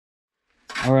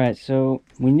All right, so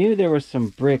we knew there was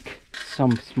some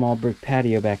small brick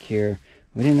patio back here.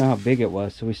 We didn't know how big it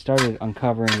was, so we started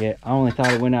uncovering it. I only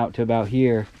thought it went out to about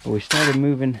here, but we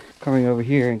started covering over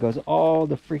here, and it goes all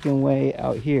the freaking way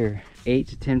out here. 8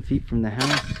 to 10 feet from the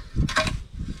house.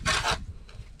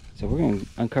 So we're gonna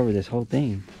uncover this whole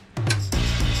thing.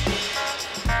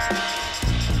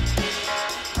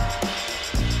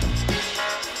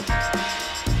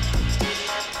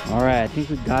 All right, I think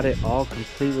we got it all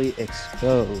completely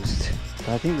exposed.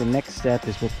 So I think the next step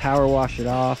is we'll power wash it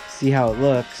off, see how it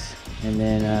looks, and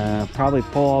then probably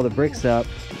pull all the bricks up,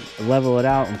 level it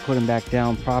out, and put them back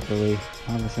down properly.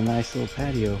 Oh, that's a nice little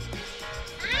patio.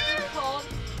 Called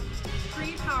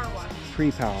pre-power washing.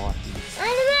 Pre-power washing. I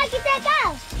don't know how to get that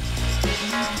go.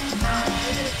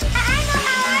 I know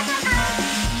how.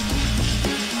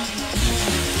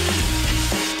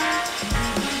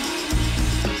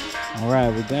 All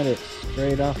right, we got it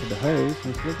straight off of the hose.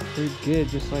 It's looking pretty good,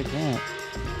 just like that.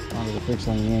 All of the bricks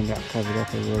on the end got covered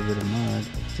up with a little bit of mud.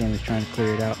 Sammy's trying to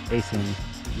clear it out. Hey, Sammy,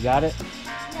 you got it?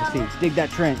 No. Let's see. Dig that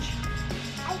trench.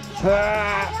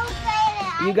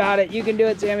 I You got it. You can do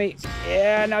it, Sammy.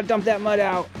 Yeah, now dump that mud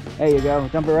out. There you go.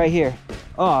 Dump it right here.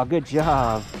 Oh, good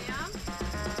job.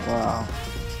 Wow.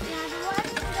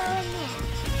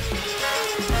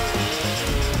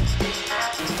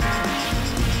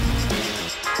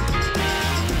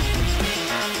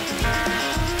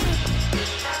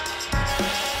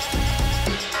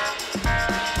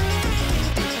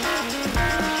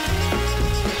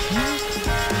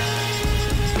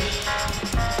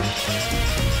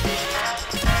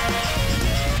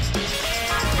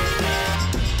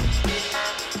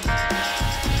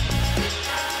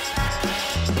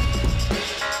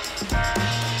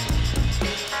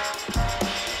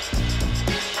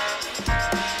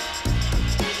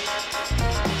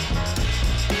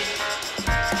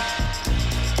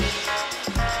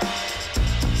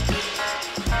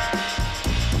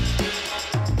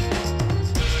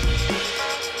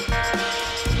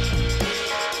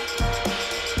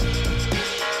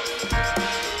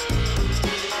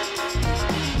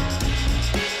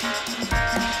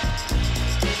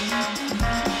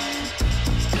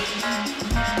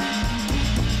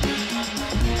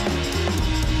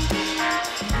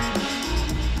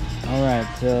 Alright,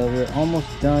 so we're almost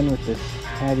done with this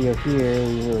patio here.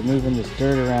 We were moving this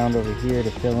dirt around over here to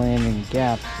fill in any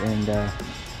gaps, and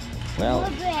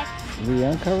well, we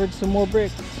uncovered some more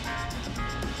bricks.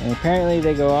 And apparently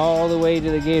they go all the way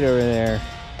to the gate over there.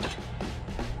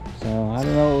 So I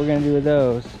don't know what we're gonna do with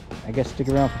those. I guess stick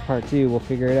around for part 2, we'll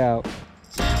figure it out.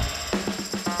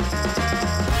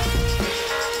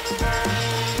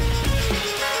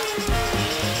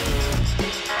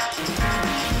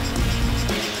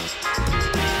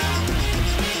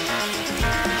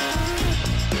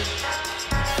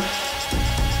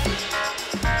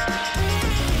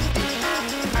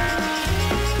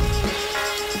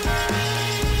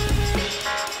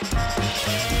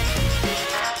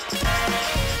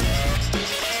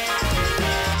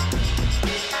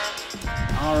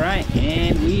 Alright,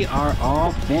 and we are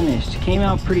all finished. Came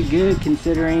out pretty good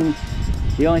considering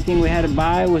the only thing we had to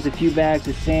buy was a few bags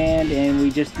of sand, and we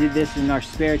just did this in our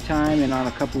spare time and on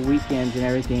a couple weekends and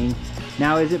everything.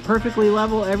 Now, is it perfectly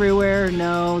level everywhere?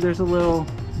 No, there's a little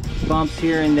bumps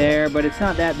here and there, but it's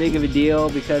not that big of a deal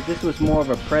because this was more of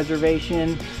a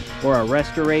preservation or a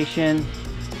restoration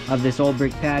of this old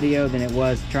brick patio than it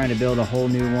was trying to build a whole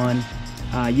new one.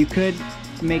 You could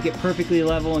make it perfectly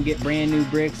level and get brand new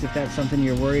bricks if that's something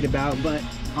you're worried about, but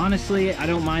honestly, I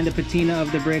don't mind the patina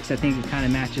of the bricks. I think it kind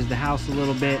of matches the house a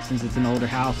little bit since it's an older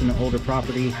house and an older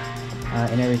property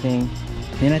and everything.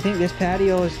 And I think this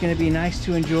patio is going to be nice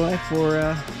to enjoy for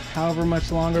however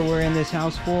much longer we're in this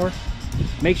house for.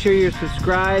 Make sure you're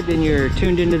subscribed and you're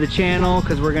tuned into the channel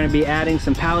because we're going to be adding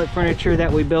some pallet furniture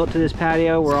that we built to this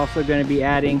patio. We're also going to be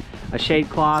adding a shade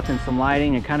cloth and some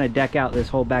lighting and kind of deck out this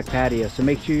whole back patio. So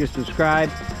make sure you're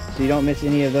subscribed so you don't miss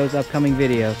any of those upcoming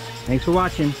videos. Thanks for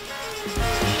watching.